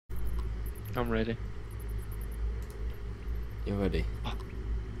I'm ready. You're ready.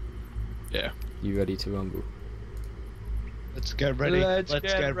 Yeah. You ready to rumble? Let's get ready. Let's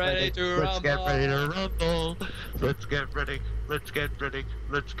get ready to Let's get ready to rumble. rumble. Let's get ready. Let's get ready.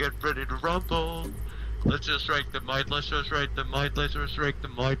 Let's get ready to rumble. Let's just strike the might. Let's just strike the might. Let's just strike the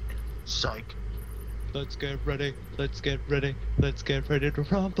might. Psych. Let's get ready. Let's get ready. Let's get ready to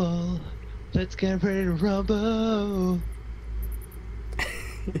rumble. Let's get ready to rumble.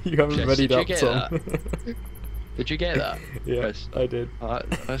 You haven't Jess, readied did you up, get Tom. Did you get that? Yeah, Chris? I did.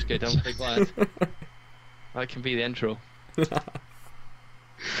 That's good. I'm pretty glad. That can be the intro.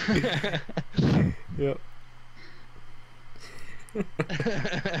 Yep.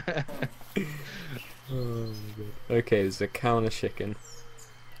 Oh my god. Okay, there's a counter chicken.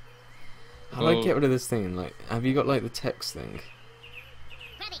 How do I get rid of this thing? Like, have you got like the text thing?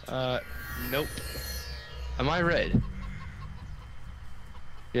 Nope. Am I red?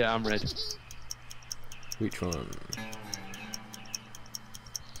 Yeah, I'm red. Which one?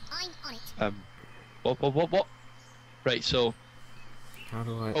 I'm on it. What? Right, so, How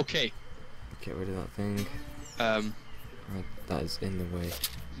do I okay. get rid of that thing? Right, that is in the way.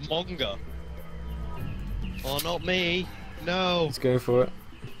 Monga. Oh, not me. No. Let's go for it.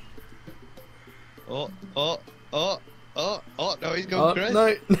 Oh, no, he's going Oh, Chris.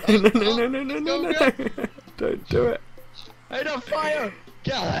 no, no. Don't do it. Hey, on fire!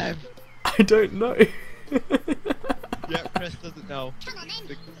 Get him. I don't know. Yeah, Chris doesn't know. Come on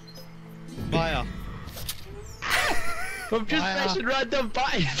then. Fire. I'm just Fire. pressing random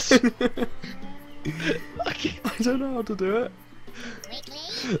buttons! Okay. I don't know how to do it.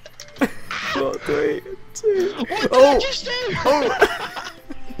 Quickly. 4, 3, 2. What did Oh! I just do? Oh!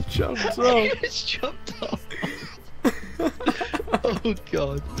 Jumped I off. just jumped off. Oh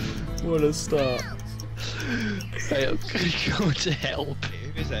god. What a start. Right, I'm gonna go to help.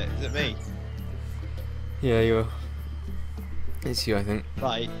 Who is it? Is it me? Yeah, you're. It's you, I think.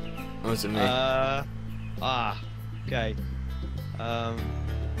 Right. Or is it me? Okay.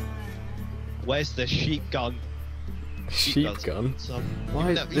 Where's the sheep gun? Sheep gun? Some.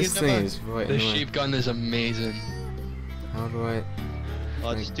 Why? This thing is right The in the way. sheep gun is amazing. How do I?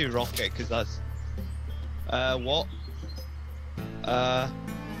 I'll just do rocket because that's. What?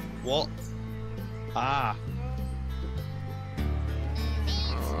 What? Ah.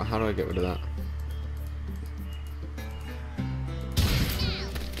 Oh, how do I get rid of that?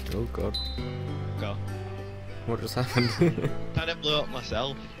 Oh god. Go. What just happened? Kind of blew up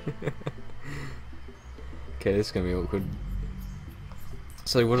myself. Okay, this is gonna be awkward.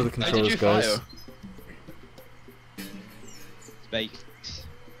 So, what are the How did controls, you guys? fire? Space.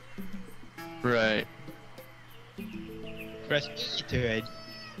 Right. Press E to it.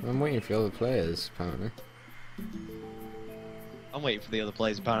 I'm waiting for the other players, apparently. I'm waiting for the other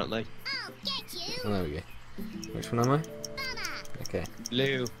players apparently. I'll get you. Oh, there we go. Which one am I? Bummer. Okay.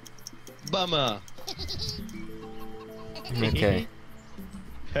 Blue. Bummer. Okay.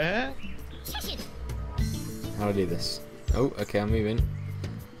 Huh? Shush it. How do I do this? Oh, okay, I'm moving.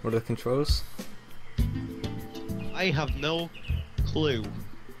 What are the controls? I have no clue.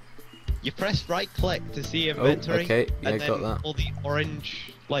 You press right click to see Oh, inventory, okay, yeah, and then got that. all the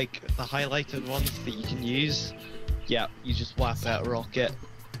orange, like the highlighted ones that you can use. Yeah, you just whap out a rocket.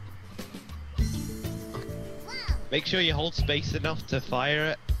 Wow. Make sure you hold space enough to fire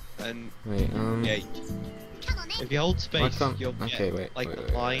it, and Wait, yeah, Come on then. if you hold I space, can't. you'll Okay, get wait. like wait, the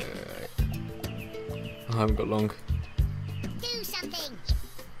wait, line. wait. I haven't got long. Do something.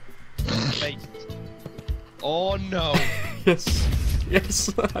 Space. Oh no! Yes, yes,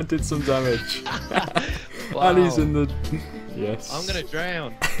 I did some damage. Wow. And he's in the. Yes. I'm gonna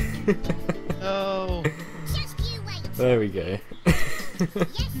drown. No. Just you wait. There we go. Yes, sir.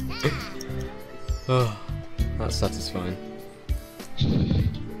 Oh, that's satisfying.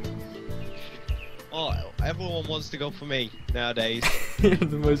 Oh, everyone wants to go for me nowadays.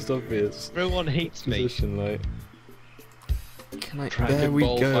 The most obvious Everyone hates me. position, like. Can I? Dragon There we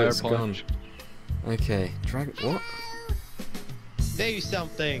Ball go. Fire It's gone. Punch. Okay, drag. What? Do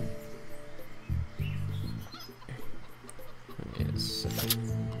something. Wait a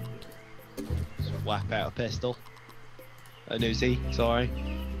second. Just whap out a pistol. A Uzi, sorry.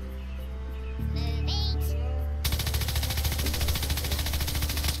 Move it.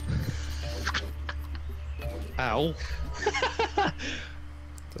 Ow. Did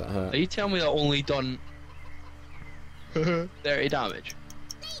that Are hurt? you telling me that only done 30 damage?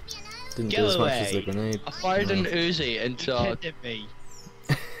 Leave me alone. Didn't Get do as much as away. the grenade. I fired an No. Uzi into. Kidding me.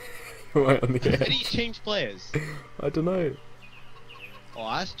 Right on the Did he edge. change players? I don't know. Oh,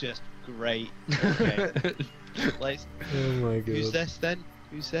 that's just great. Okay, let's Oh my god. use this then.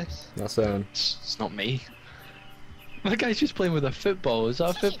 Who's this? That's Owen. It's not me. My guy's just playing with a football. Is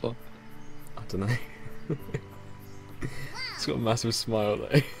that a football? I don't know. It's got a massive smile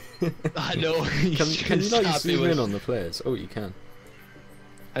though. I know. Can you like zoom in on the players? Oh, you can.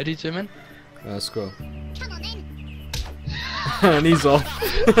 How do you zoom in? Scroll. Come on then. And he's off.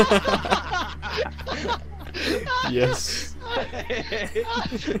 Yes.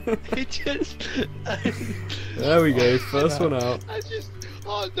 He just. There we go. First one out. I just.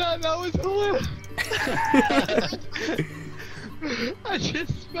 Oh no, that was hilarious. I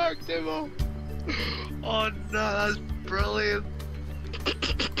just smoked him off. Oh no, that's brilliant.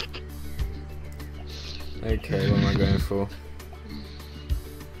 Okay, what am I going for?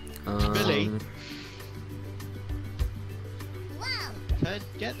 Billy? Wow.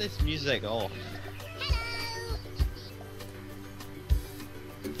 Get this music off.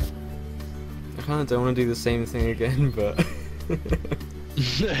 I kind of don't want to do the same thing again, but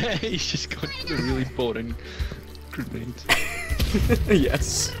He's just got a really boring grenade.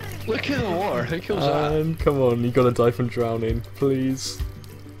 yes. Look at the water. How cool's that? And come on, you gotta die from drowning, please.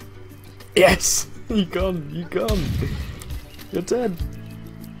 Yes, you gone. You're dead.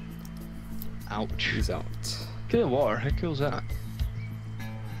 Ouch. He's out. Look at the water. How cool's that?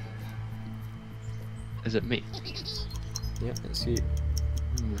 Is it me? Yeah, it's you,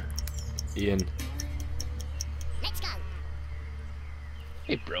 Ian. Let's go.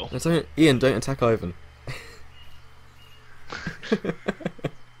 Hey, bro. No, don't, Ian, don't attack Ivan.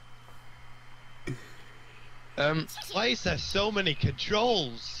 Why is there so many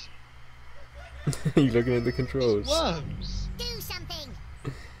controls? You looking at the controls? Worms. Do something.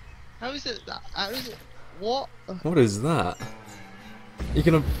 How is it that? How is it? What? What is that? You're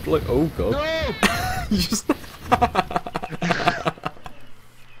gonna like? Oh god! No! You just.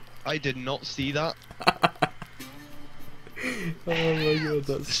 I did not see that. Oh my god,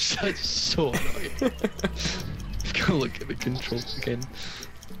 that's. That's so annoying. I've got to look at the controls again.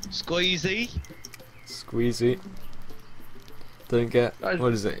 Squeezy. Squeezy. Don't get.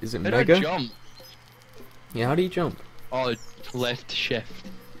 What is it? Is it How mega? do I jump? Yeah, how do you jump? Oh, left shift.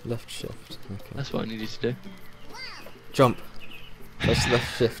 Left shift. Okay. That's what I needed to do. Jump. That's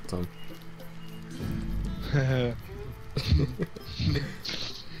left shift, Tom.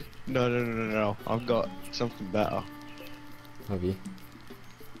 No. I've got something better. Have you?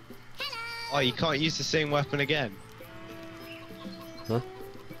 Oh, you can't use the same weapon again.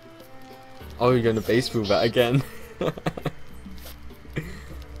 Oh, you're gonna baseball bat again.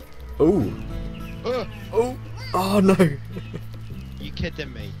 Oh. Oh. Oh no. You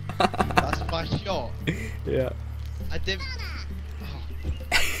kidding me? That's my shot. Yeah. I didn't.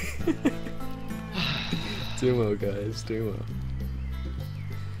 Do well, guys. Do well.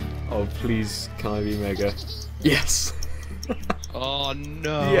 Oh, please, can I be mega? Yes. Oh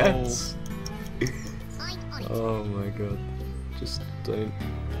no. Yes. I'm on it. Oh my god. Just don't.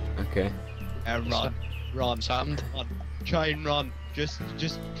 Okay. Run. Run. What's happened? Run. Try and run. Just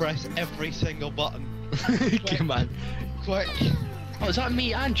press every single button. Come on. Quick. Oh, is that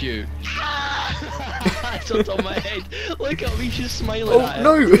me and you? It's on top of my head. Look at me, she's smiling Oh at it.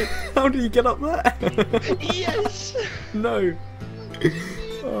 no! How did you get up there? Yes! No.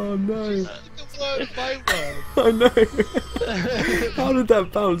 Oh no. The word fight word. I know. How did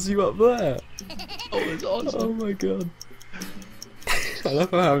that bounce you up there? Oh, it's awesome. Oh my god. I love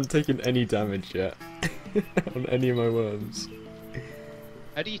how I haven't taken any damage yet on any of my worms.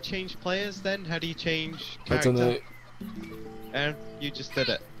 How do you change players then? How do you change I character? don't know. Aaron, you just did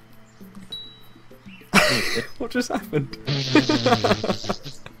it. What just happened?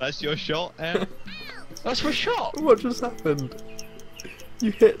 That's your shot, Aaron. That's my shot! What just happened?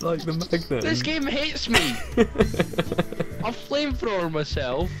 You hit like the magnet. This game hates me! I flamethrower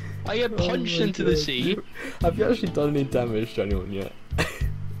myself, I get Oh punched my into the God. sea. Have you actually done any damage to anyone yet?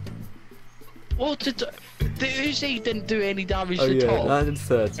 What did who say you didn't do any damage Oh at yeah, all? I did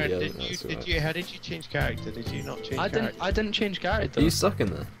 30. Aaron, Yeah, did that's you? right. Did you? How did you change character? Did you not change I character? didn't change character. Are you stuck in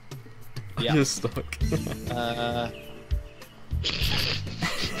there? Yeah. You're stuck.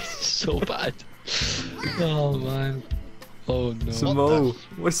 So bad. Oh man. Oh no. Some What mole.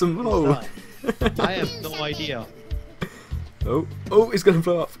 Where's some mole? I have no idea. Oh, oh, it's gonna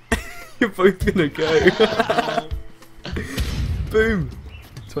blow up. You're both gonna go. Boom.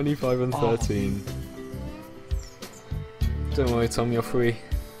 25 and 13. Don't worry, Tom, you're free.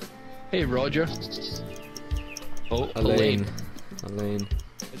 Hey Roger. Oh, Elaine. Elaine. Elaine.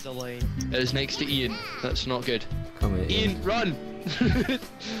 It's Elaine. It is next to Ian. That's not good. Come here. Ian, run!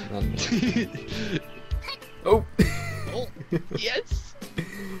 Oh! Oh, Yes!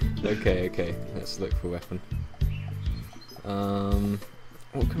 Okay, okay. Let's look for a weapon.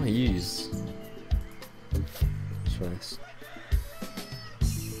 What can I use? Let's try this.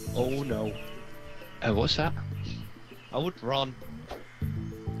 Oh no. What's that? I would run.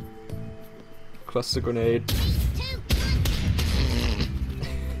 Cluster grenade. 3, 2,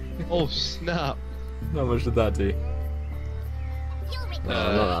 1. Oh snap. How much did that do? You're in.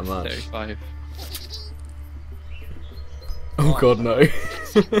 Not that much. 35. Oh god, no.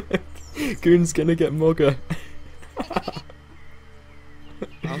 Goon's gonna get Mogger.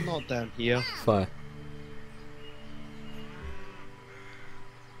 I'm not down here. Fire.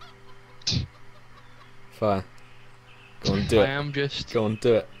 Fire. Go on, do I it. am just. Go on,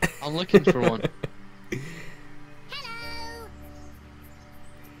 do it. I'm looking for one. Hello.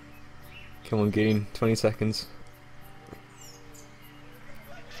 Come on, Goon. 20 seconds.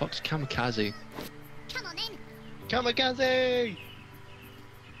 Fuck's kamikaze. Come on in. Kamikaze!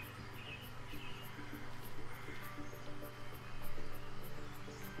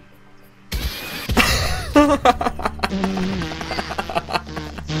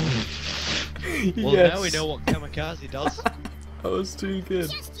 Well, Yes. now we know what kamikaze does. That was too good.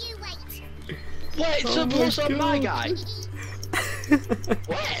 Just you wait. Wait, Oh so my what's up, my God. guy?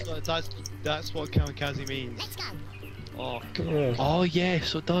 What? So that's what kamikaze means. Let's go. Oh god. Yeah. Oh yeah,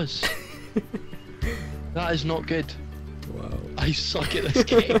 so it does. That is not good. Wow. I suck at this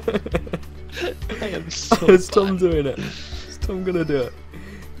game. I am so Oh, it's Tom bad. doing it. Is Tom gonna do it?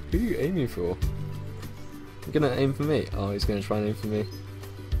 Who are you aiming for? You're gonna aim for me? Oh, he's gonna try and aim for me.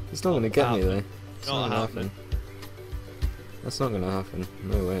 It's not gonna get me though. It's Not not gonna happening. happen. That's not gonna happen.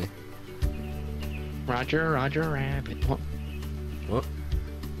 No way. Roger, Roger, Rabbit. What? What?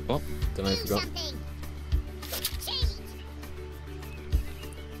 What? Don't know, I Do forgot. something. Cheat.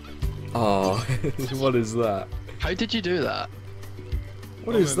 Oh, what is that? How did you do that?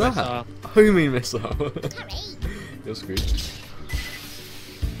 What is Homing that? missile. Homing missile. Hurry. You're screwed.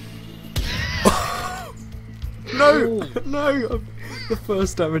 No! No! The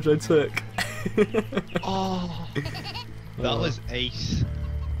first damage I took. Oh, That was ace.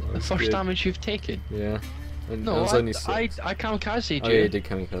 That the was first good. damage you've taken. Yeah. And No, that was only I 6. kamikazed Oh you. yeah, you did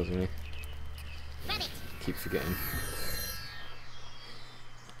kamikaze me. Rabbit. Keep forgetting.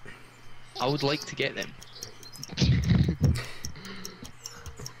 I would like to get them.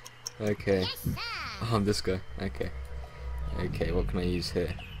 Okay. Yes, sir. Oh, I'm this guy. Okay. Okay, what can I use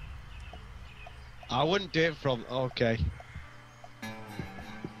here? I wouldn't do it from. Okay.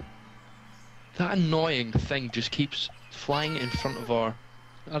 That annoying thing just keeps flying in front of our.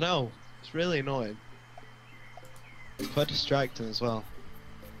 I know. It's really annoying. Quite distracting as well.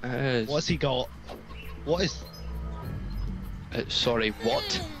 What's he got? What is. Sorry, what?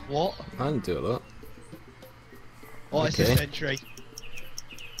 What? I didn't do a lot. What is Okay. a sentry?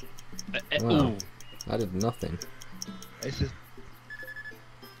 Wow. Ooh. I did nothing. It's a.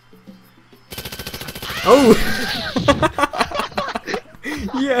 Oh!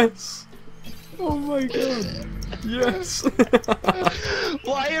 Yes! Oh my god! Yes!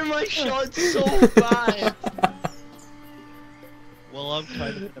 Why are my shots so bad? Well, I'm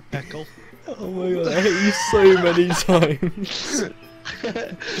kind of in a pickle. Oh my god, I hit you so many times!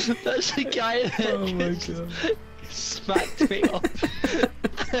 That's the guy that Oh my just god. smacked me up.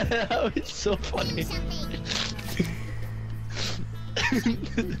 That was so funny. Something.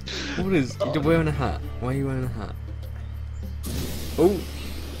 What is. You're wearing a hat. Why are you wearing a hat? Oh!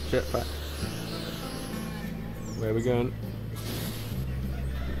 Jetpack. Where are we going?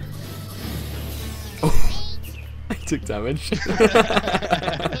 Oh! I took damage. Took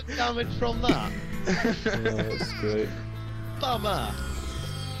damage from that. Yeah, that's great. Bummer.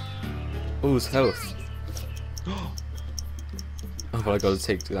 Oh, it's health. Oh, but I gotta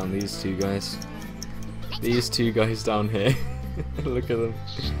take down these two guys. These two guys down here. Look at them.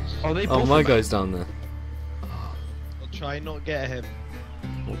 Oh, they Oh, both my of them. guy's down there. I'll try and not get him.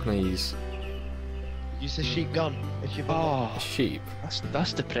 What can I use? Use a sheep gun if you've got A Oh, sheep.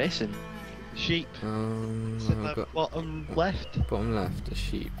 that's depressing. sheep. It's in I've the got bottom left. bottom left, a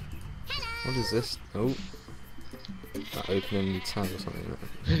sheep. What is this? Oh. That opening the tab or something.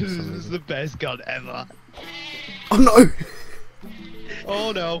 This For some is reason. the best gun ever. Oh no!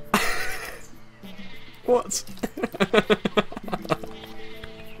 Oh no. What?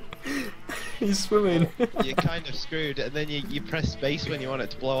 He's swimming. You're kind of screwed, and then you press space when you want it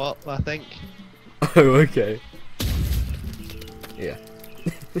to blow up, I think. Oh, okay. Yeah.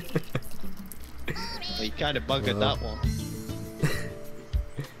 Well, you kind of buggered Well. that one.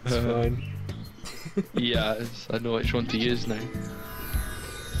 It's fine. Yeah, I know which one to use now.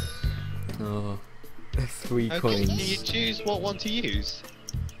 Oh. 3 Okay, coins. can you choose what one to use?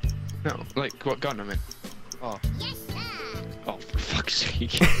 No, like what gun I mean? Oh, Yes, sir. Oh, for fuck's fuck's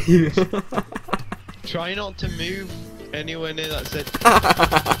sake. Try not to move anywhere near that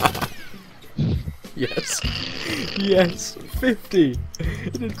set. Yes. Yes. 50.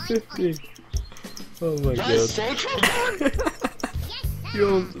 It did 50. Oh my That's god. so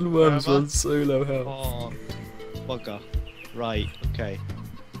Your worms Forever. on so low health. Oh, bugger. Right, okay.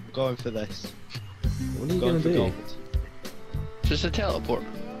 I'm going for this. What are you Going gonna for do? gold. Just a teleport.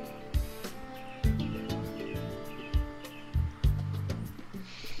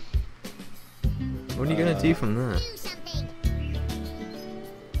 What are you gonna do from there? Do something.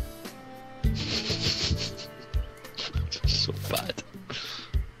 So bad.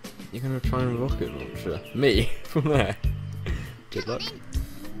 You're gonna try and rocket launcher me from there. Good luck.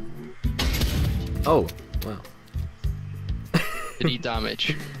 Oh, wow. Did he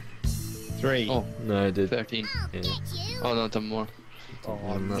damage? 3. Oh, No, I did. 13. I'll Yeah. get you. Oh no, done more.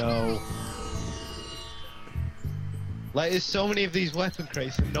 Oh no. Like, there's so many of these weapon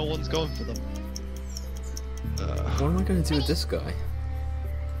crates and no one's going for them. What am I gonna do with this guy?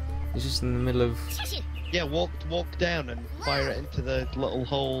 He's just in the middle of. Yeah, walk down and fire it into the little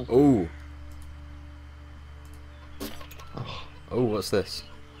hole. Oh. Oh, what's this?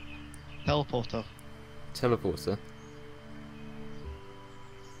 Teleporter. Teleporter.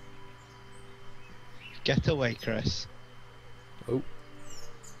 Get away, Chris. Oh.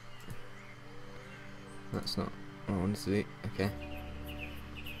 That's not. Oh, I wanted to eat. Okay.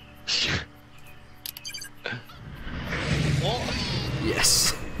 What?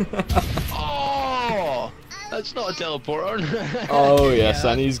 Yes. Oh! That's not a teleporter. Oh yes,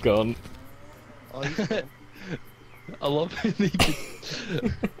 Yeah. and he's gone. Oh, he's gone. I love how they just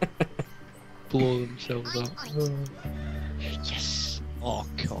blow themselves up. Yes. Oh,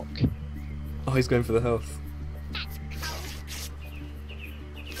 cock. Oh, he's going for the health.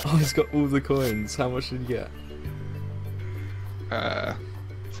 Oh, he's got all the coins. How much did he get?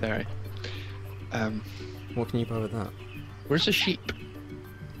 Sorry. What can you buy with that? Where's the sheep?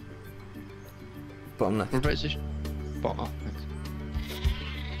 Bottom left. Whereabouts the sheep? Oh,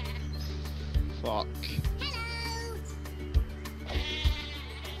 Fuck.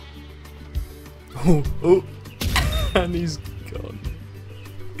 Oh, oh, and he's gone.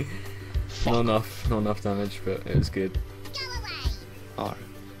 Not enough damage, but it was good. Go away. alright.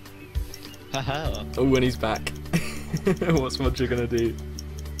 Haha. Oh, and he's back. What's Roger gonna do?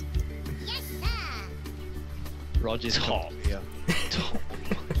 Yes, sir. Roger's hot. Yeah.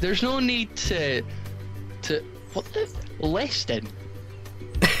 There's no need to what the Leston?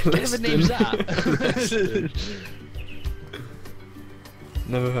 What kind of a name's that? Leston.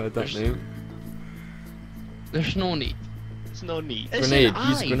 Never heard that There's- name. There's no need. There's no need. It's Grenade. an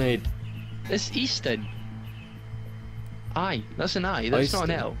Use I. grenade. It's Easton. I. That's an I. That's not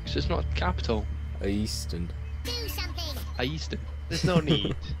an Easton. L. 'Cause it's not capital. Easton. Do something. I Easton. There's no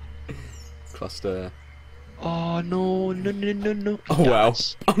need. Cluster. Oh no no no no no. Oh wow.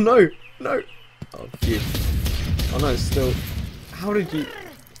 That's- Oh no. No. Oh phew. Oh no, it's still. How did you?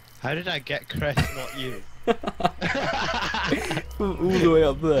 How did I get Chris, not you? From all the way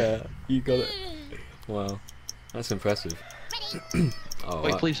up there, you got it. Wow. That's impressive. Oh,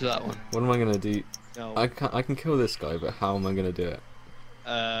 Quite pleased with that one. what am I gonna do? No. I can kill this guy, but how am I gonna do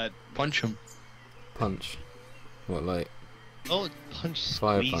it? Punch him. Punch. What, like? Oh, punch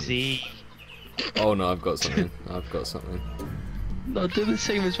Fire punch. squeezy. Oh no, I've got something. I've got something. No, do the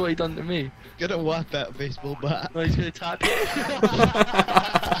same as what he done to me. Gonna whap out a baseball bat. No, he's gonna tap you.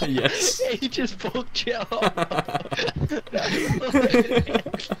 Yes. He just poked you up.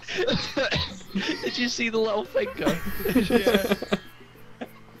 Did you see the little finger?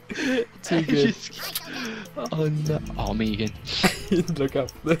 Yeah. Too He good. just- Oh no. Oh, me again. Look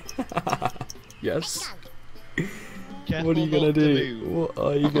up there. Yes. Careful What are you gonna not to do? move. What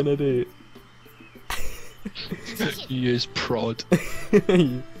are you gonna do? You use prod.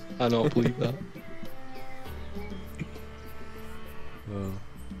 I don't believe that. Oh.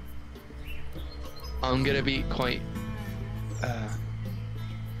 I'm gonna be quite.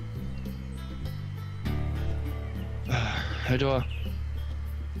 How do I?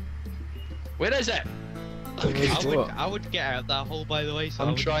 Where is it? I would get out that hole, by the way. So I'm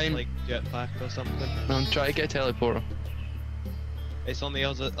I would trying. Just, like jetpack or something. I'm trying to get a teleporter. It's on the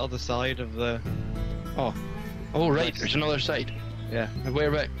other side of the. Oh right, there's another side. Yeah. Where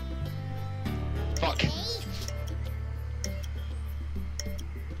about? Fuck.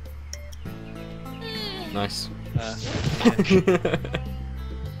 Nice.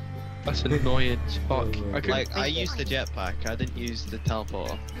 That's annoying as fuck. Oh my I couldn't Like I think- used the jetpack. I didn't use the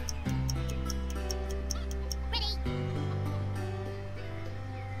teleporter. Ready.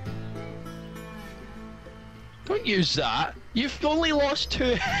 Don't Don't use that. You've only lost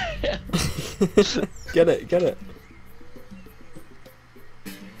 2. Get it, get it.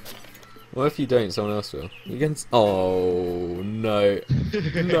 What if you don't? Someone else will. You can. Oh no,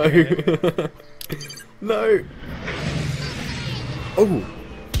 no, no. Oh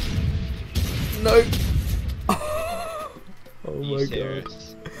no. Oh Are you my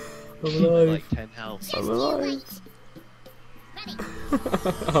serious? god. I'm alive. Like 10 health. I'm alive.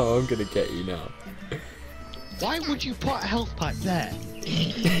 Oh, I'm gonna get you now. Why would you put a health pack there?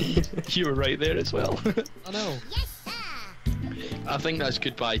 You were right there as well. I know. Yes, sir. I think that's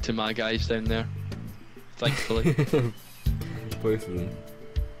goodbye to my guys down there. Thankfully. Both of them.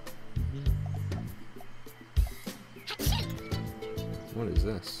 What is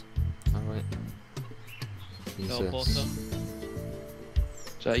this? Alright. Use Teleporter. this.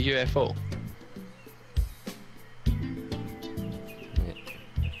 Is that a UFO? Wait.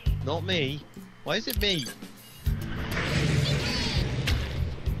 Not me. Why is it me?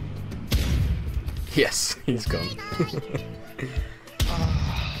 Yes, he's gone.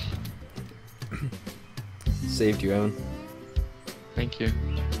 Saved you, Owen. Thank you.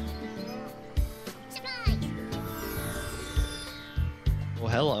 Supplies. Oh,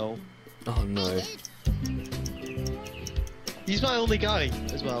 hello. Oh no. He's my only guy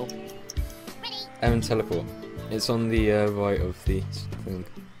as well. Ready. Evan, teleport. It's on the right of the thing.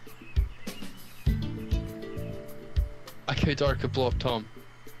 I could or could blow up Tom.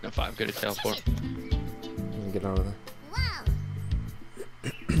 In fact, I'm going to teleport. Get out of there. Wow.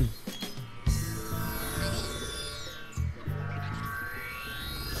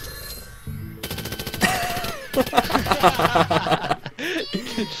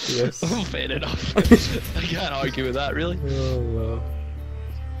 Yes. Oh, fair enough. I can't argue with that, really. Oh wow.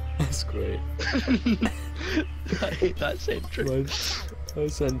 That's great. I hate that sentry. My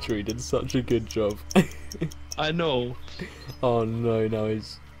sentry did such a good job. I know. Oh no, now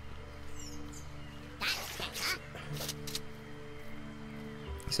he's...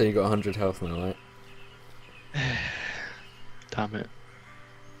 So you got 100 health now, right? Damn it.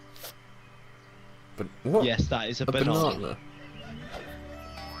 But what? Yes, that is a, A banana. banana.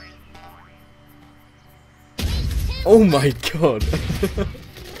 Oh my god!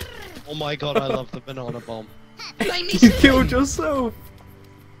 Oh my god, I love the banana bomb. You killed yourself!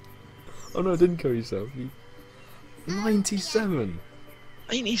 Oh no, I didn't kill yourself. 97!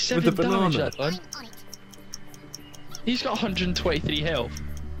 97 With the damage banana. that one. On it. He's got 123 health.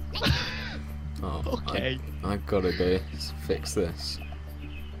 Oh, Okay. I gotta go fix this.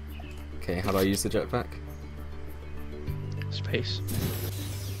 Okay, how do I use the jetpack? Space.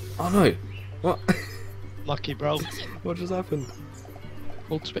 Oh no! What? Lucky, bro. What just happened?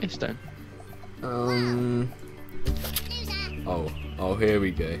 Hold space down. Oh, here we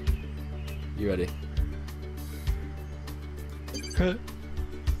go. You ready? You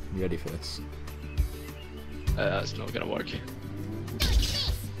ready for this? That's not gonna work.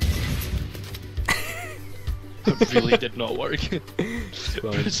 It really did not work. For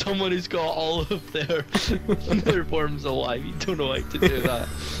Fine. someone who's got all of their forms alive, you don't know how to do that.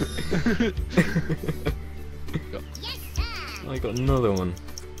 Yes, sir. I got another one.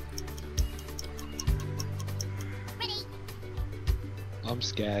 Ready. I'm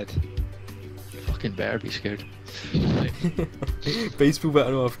scared. You fucking better be scared. Baseball bat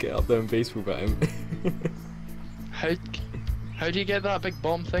him off, get up there and baseball bat him. How do you get that big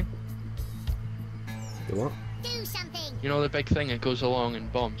bomb thing? The what? Do something. You know the big thing that goes along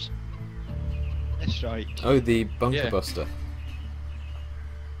and bombs? Airstrike. Oh, the bunker Yeah. buster.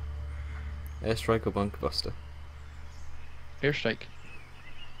 Airstrike or bunker buster? Airstrike.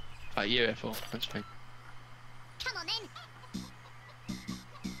 UFO, that's fine. Come on then.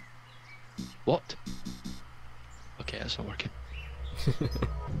 What? Okay, that's not working.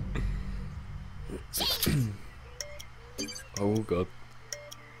 Oh god.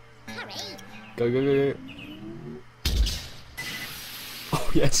 Hurry. Go, go, go, go. Oh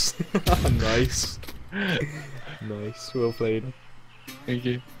yes. Nice. Nice. Well played. Thank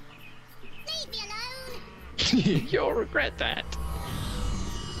you. Leave me alone. You'll regret that.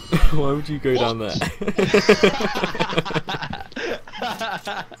 Why would you go down there?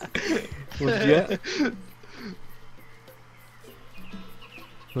 What did you get?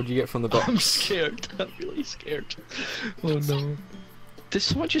 What did you get from the box? I'm scared. I'm really scared. Oh no. Did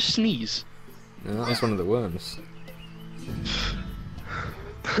someone just sneeze? No, that was one of the worms.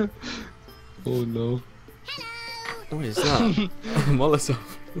 Oh no. What is that? Molotov.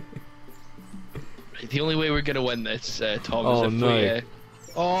 The only way we're gonna win this, Tom, Oh, is if no. we.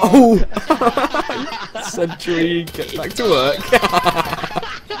 Oh! Sentry, get back to work.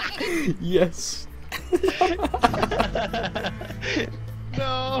 Yes.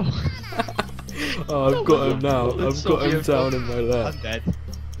 No! Oh, I've got him now. I've got him down in my lap. I'm dead.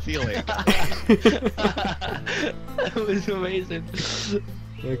 See you later. That was amazing.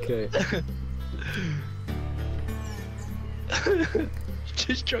 Okay.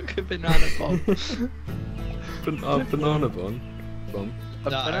 Just drunk a banana bomb. Banana bomb. A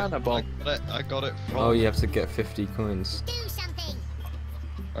banana bomb. I got it from. Oh, you have to get 50 coins. Do something.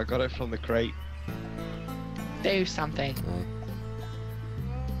 I got it from the crate. Do something.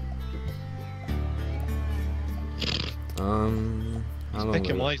 How long?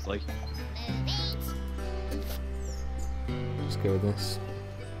 Picking will it- wisely. Move it. Let's go with this.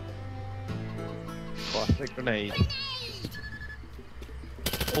 Plastic grenade.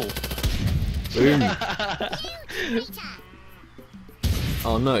 Oh, Boom! Peter.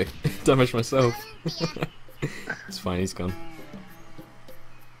 Oh no, damaged myself. It's fine, he's gone.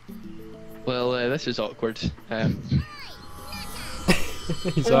 Well, this is awkward. He's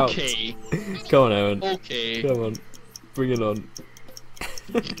Okay. out. Come on, Aaron. Okay. Come on. Bring it on.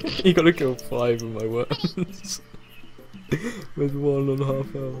 You gotta kill 5 of my worms. With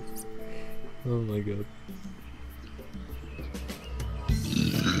 1.5 health. Oh my god.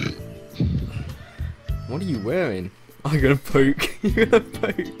 What are you wearing? I'm gonna poke. You're gonna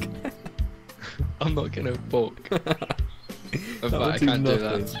poke. I'm not gonna poke. In fact, That'll I can't do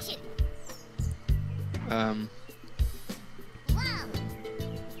nothing. that. Wow.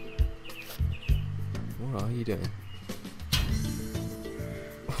 What are you doing?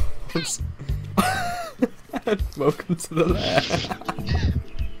 What's- Welcome to the lair.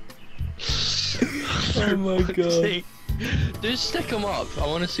 Oh my god. Sake. Just stick them up. I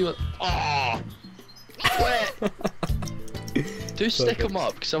want to see what. Oh! Wait! Just stick them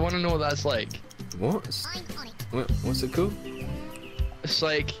up because I want to know what that's like. What? I'm on it. What's it called? It's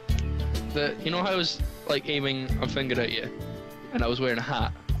like you know how I was like aiming a finger at you, and I was wearing a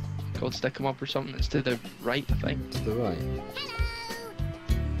hat called stick 'em up or something. It's to the right, I think. To the right.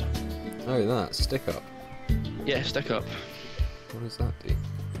 Oh, that. Stick up. Yeah, stick up. What does that do?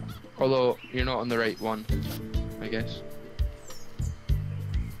 Although you're not on the right one, I guess.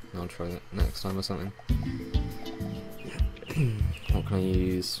 I'll try that next time or something. What can I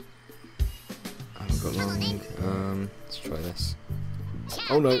use? I haven't got long. Let's try this.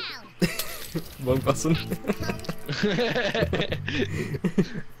 Oh no! Wrong button.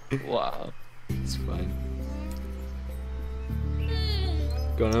 Wow. It's fine.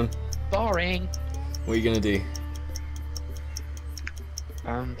 Go on. Boring. What are you gonna do?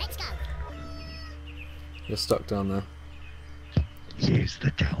 Let's go. You're stuck down there. Use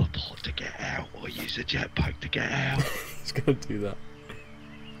the teleport to get out, or use a jetpack to get out. He's gonna do that.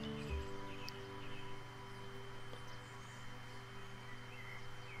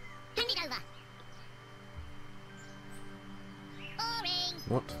 Hand it over. Boring.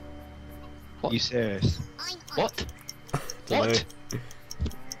 What? What? you serious? I'm on What? Dunno. What?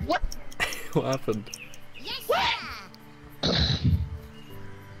 What? What happened? it. Yes, sir.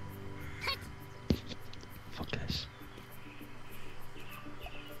 Fuck this.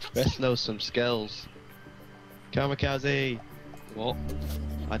 Best know some skills. Kamikaze! What?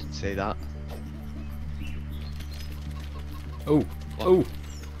 I didn't say that. Oh! Oh!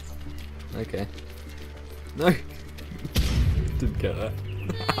 Okay. No! Didn't get that.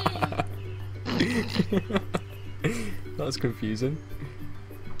 That's confusing.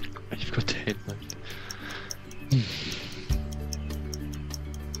 You've got 10 left.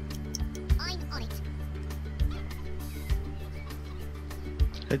 I'm on it.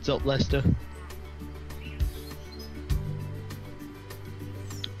 Heads up, Lester.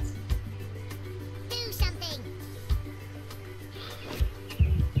 Do something.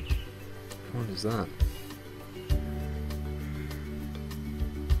 What is that?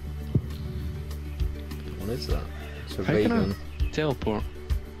 What is that? It's a How ray can I- gun. Teleport.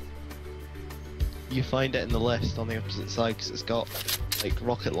 You find it in the list on the opposite side because it's got like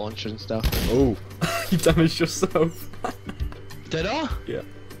rocket launcher and stuff. Oh! You damaged yourself! Did I? Yeah.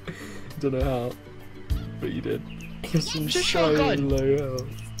 Don't know how, but you did. You're so It's a shotgun. low health.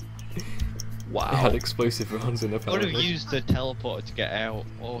 It Wow. had explosive rounds in it. I would have apparently. used the teleporter to get out,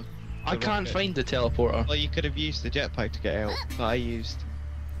 or I the can't rocket. find the teleporter. Well, you could have used the jetpack to get out, but I used.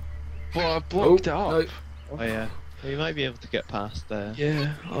 But I blocked it up. no. Oh yeah, you might be able to get past there.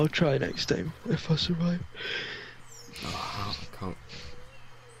 Yeah, I'll try next time if I survive. Oh, I can't.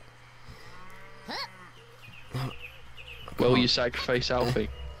 Will you can't. sacrifice Alfie?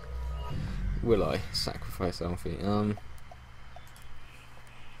 Will I sacrifice Alfie?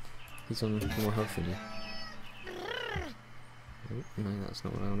 He's on more health than you. Oh, no, that's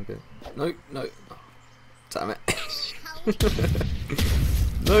not what I want to do. No, no. Damn it.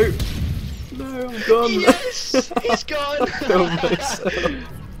 No! No, I'm gone! Yes! He's gone! Killed myself.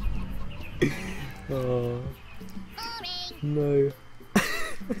 Oh, Boring. no.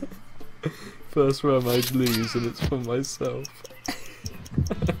 First round I lose and it's for myself.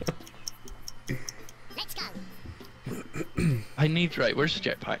 Let's go. I need, right, where's the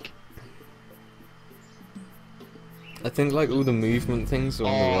jetpack? I think like all the movement things are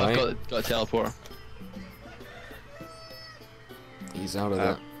on the I've right. got a teleporter. He's out of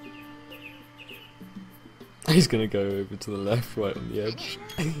that. He's gonna go over to the left, right on the edge.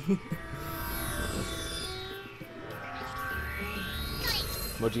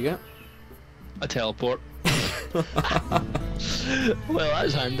 What'd you get? A teleport. Well,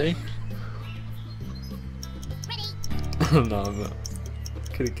 that's handy. Ready. No, I'm not.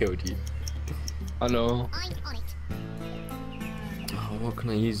 Could have killed you. I know. I'm on it. Oh, what can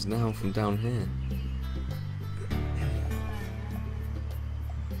I use now from down here?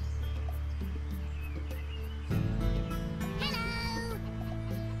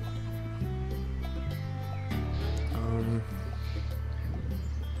 Hello.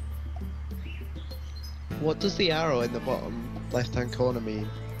 What does the arrow in the bottom left-hand corner mean?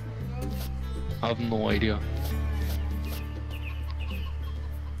 I have no idea.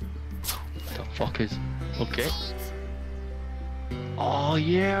 The fuck is... Okay. Oh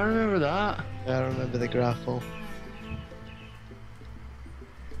yeah, I remember that. I remember the grapple.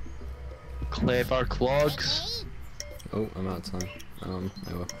 Clever clogs. Ready. Oh, I'm out of time. Oh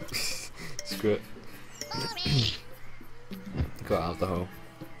well. Screw it. Boring. Got out of the hole.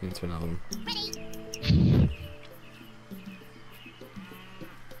 Into another one. Ready.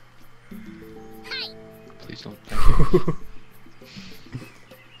 Hey. Please don't.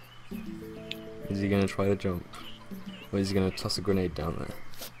 Is he gonna try the jump? Or is he gonna toss a grenade down there?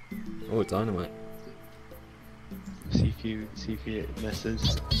 Oh, dynamite. See if you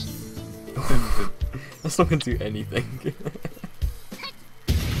misses. That's not gonna do anything.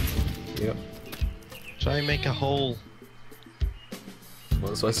 Yep. Try and make a hole.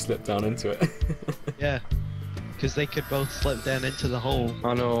 Well, so I slipped down into it. Yeah. Because they could both slip down into the hole.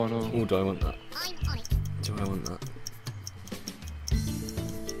 I know, I know. Oh, do I want that? I'm on it. Do I want that?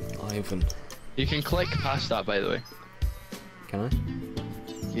 Ivan. You can click past that, by the way. Can I?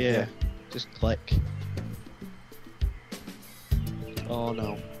 Yeah. Just click. Oh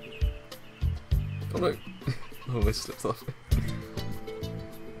no. Oh no! Oh, I slipped off.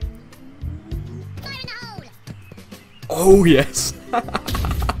 Fire in the hole. Oh yes!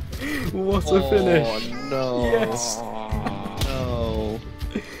 What a finish! Oh no. Yes. No.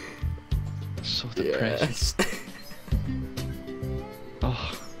 So depressing. Yes.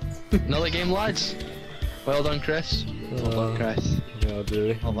 Oh. Another game, lads. Well done, Chris. Well done, Chris. Yeah, I'll do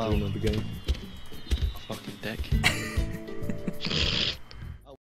it. Oh, wow. I'll do another game. Fucking dick.